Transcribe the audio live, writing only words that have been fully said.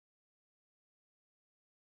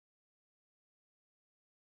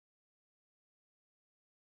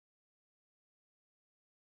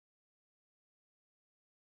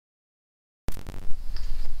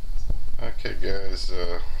Okay guys,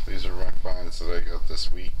 these are my finds that I got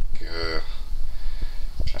this week. I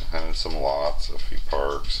hunted some lots, a few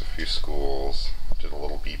parks, a few schools, did a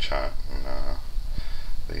little beach hunt, and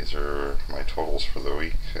these are my totals for the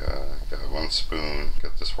week. Got one spoon,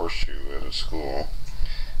 got this horseshoe at a school,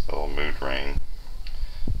 a little mood ring,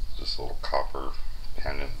 just a little copper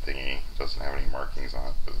pendant thingy. It doesn't have any markings on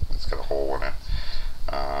it, but it's got a hole in it.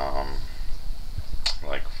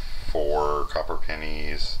 Like 4 copper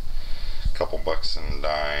pennies, couple bucks and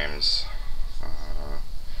dimes,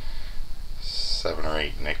 7 or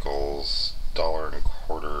 8 nickels, dollar and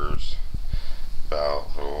quarters, about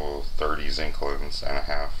 30 zinklins and a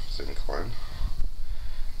half zinklin.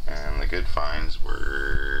 And the good finds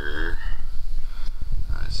were,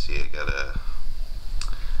 let's see, I got a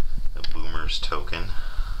boomer's token.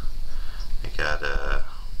 I got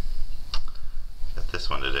this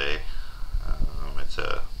one today. It's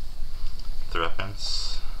a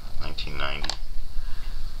threepence, 1990.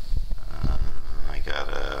 I got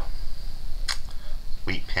a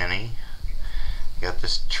wheat penny. I got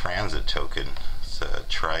this transit token. It's a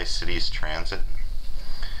Tri-Cities Transit.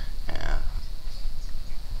 Yeah,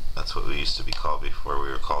 that's what we used to be called before we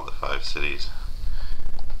were called the 5 Cities.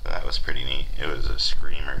 That was pretty neat. It was a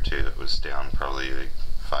screamer too. It was down probably like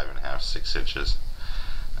 5.5, 6 inches.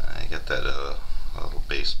 I got that little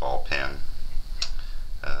baseball pin.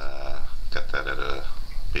 Got that at a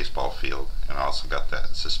baseball field, and I also got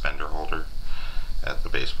that suspender holder at the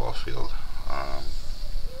baseball field.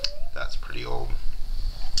 That's pretty old.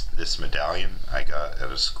 This medallion I got at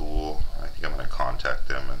a school. I think I'm going to contact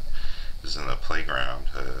them, and it's in the playground,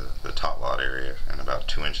 the top lot area, and about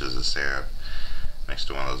 2 inches of sand next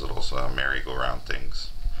to one of those little merry-go-round things.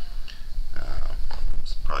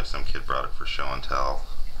 Probably some kid brought it for show and tell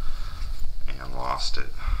and lost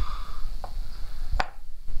it.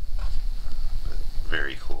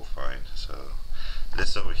 Very cool find. So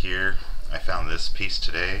this over here, I found this piece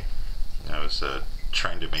today. I was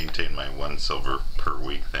trying to maintain my 1 silver per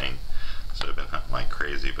week thing, so I've been hunting like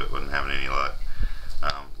crazy but wasn't having any luck.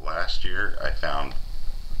 Last year I found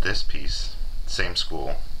this piece, same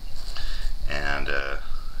school, and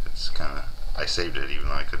it's kind of, I saved it even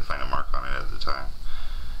though I couldn't find a mark on it at the time,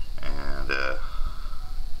 and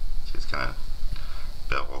it's kind of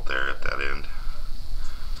beveled there at that end.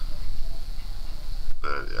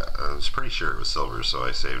 But yeah, I was pretty sure it was silver, so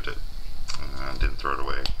I saved it and didn't throw it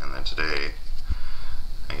away. And then today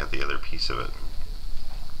I got the other piece of it.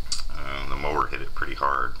 The mower hit it pretty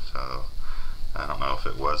hard, so I don't know if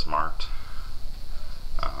it was marked,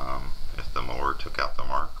 if the mower took out the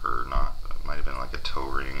mark or not. It might have been like a toe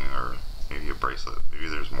ring or maybe a bracelet. Maybe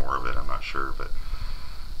there's more of it, I'm not sure, but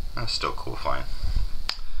that's still a cool find.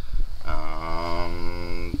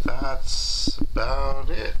 That's about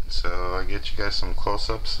it. So I get you guys some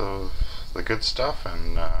close-ups of the good stuff,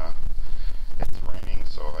 and it's raining,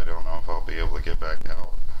 so I don't know if I'll be able to get back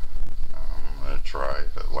out. I'm gonna try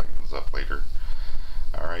if it lightens up later.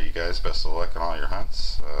 Alright you guys, best of luck on all your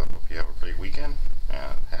hunts. Hope you have a great weekend,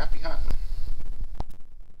 and happy hunting.